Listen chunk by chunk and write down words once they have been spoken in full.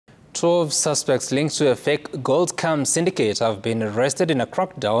12 suspects linked to a fake gold scam syndicate have been arrested in a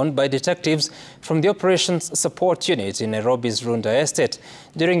crackdown by detectives from the Operations Support Unit in Nairobi's Runda estate.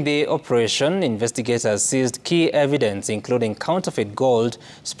 During the operation, investigators seized key evidence including counterfeit gold,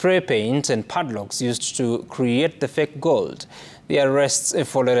 spray paint and padlocks used to create the fake gold. The arrests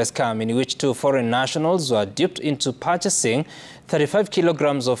followed a scam in which 2 foreign nationals were duped into purchasing 35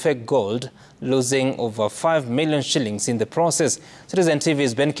 kilograms of fake gold, losing over 5 million shillings in the process. Citizen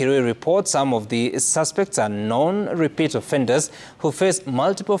TV's Ben Kirui reports some of the suspects are known repeat offenders who face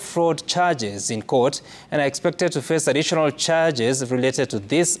multiple fraud charges in court and are expected to face additional charges related to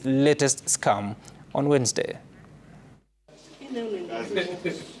this latest scam on Wednesday.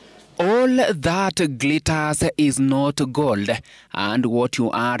 All that glitters is not gold, and what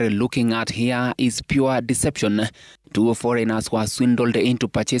you are looking at here is pure deception. 2 foreigners were swindled into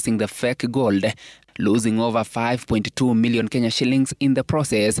purchasing the fake gold, losing over 5.2 million Kenya shillings in the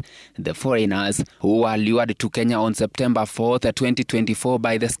process. The foreigners, who were lured to Kenya on September 4th, 2024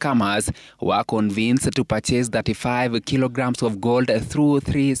 by the scammers, were convinced to purchase 35 kilograms of gold through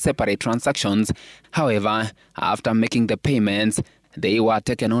 3 separate transactions. However, after making the payments, they were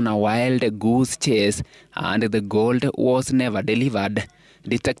taken on a wild goose chase, and the gold was never delivered.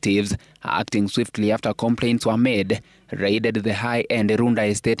 Detectives, acting swiftly after complaints were made, raided the high-end Runda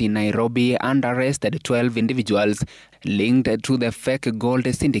estate in Nairobi and arrested 12 individuals linked to the fake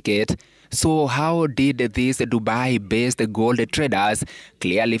gold syndicate. So how did these Dubai-based gold traders,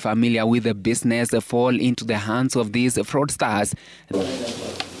 clearly familiar with the business, fall into the hands of these fraudsters?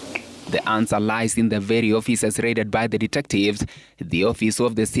 The answer lies in the very offices raided by the detectives. The office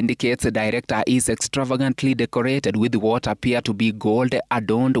of the syndicate's director is extravagantly decorated with what appear to be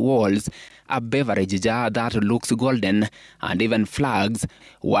gold-adorned walls, a beverage jar that looks golden, and even flags,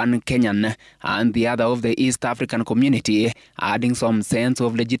 one Kenyan and the other of the East African community, adding some sense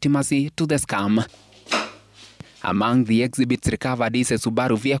of legitimacy to the scam. Among the exhibits recovered is a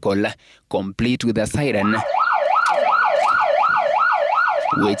Subaru vehicle, complete with a siren,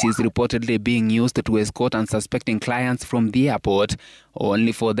 which is reportedly being used to escort unsuspecting clients from the airport,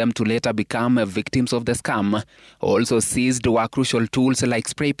 only for them to later become victims of the scam. Also seized were crucial tools like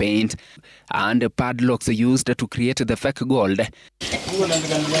spray paint and padlocks used to create the fake gold.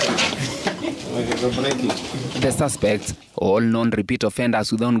 The suspects, all non-repeat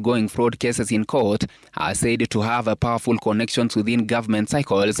offenders with ongoing fraud cases in court, are said to have powerful connections within government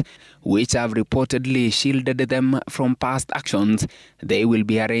cycles, which have reportedly shielded them from past actions. They will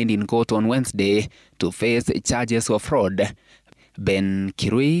be arraigned in court on Wednesday to face charges of fraud. Ben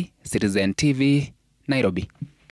Kirui, Citizen TV, Nairobi.